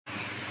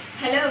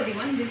Hello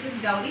everyone, this is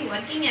Gauri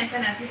working as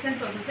an assistant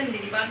professor in the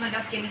Department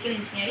of Chemical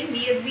Engineering,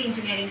 V.S.B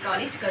Engineering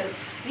College, Karur.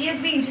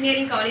 V.S.B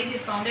Engineering College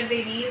is founded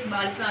by V.S.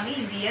 Balasamy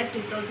in the year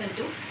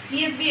 2002.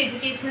 V.S.B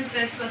Educational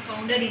Trust was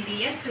founded in the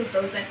year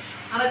 2000.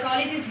 Our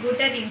college is good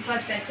at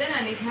infrastructure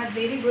and it has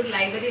very good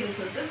library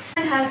resources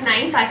and has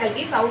 9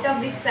 faculties, out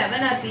of which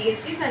 7 are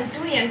PhDs and 2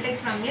 MTechs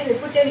from a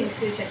reputed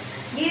institution.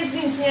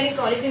 V.S.B Engineering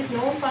College is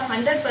known for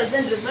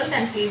 100% result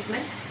and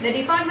placement. The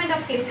Department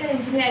of Chemical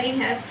Engineering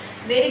has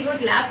very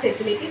good lab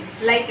facilities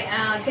like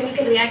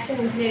chemical reaction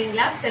engineering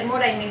lab,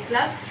 thermodynamics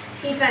lab,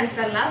 heat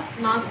transfer lab,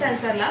 mass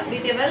transfer lab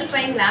with a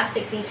well-trained lab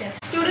technician.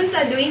 Students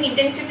are doing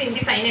internship in the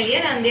final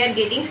year and they are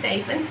getting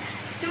stipends.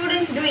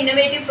 Students do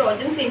innovative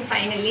projects in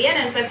final year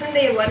and present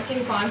their work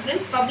in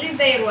conference, publish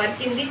their work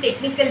in the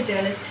technical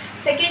journals.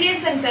 Second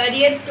years and third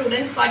year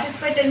students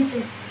participate in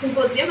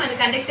symposium and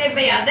conducted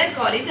by other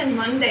college and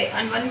won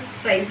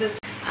prizes.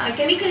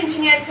 Chemical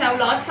engineers have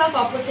lots of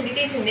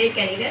opportunities in their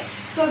career,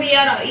 so we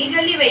are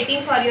eagerly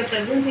waiting for your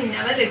presence in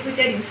our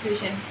reputed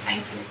institution.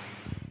 Thank you.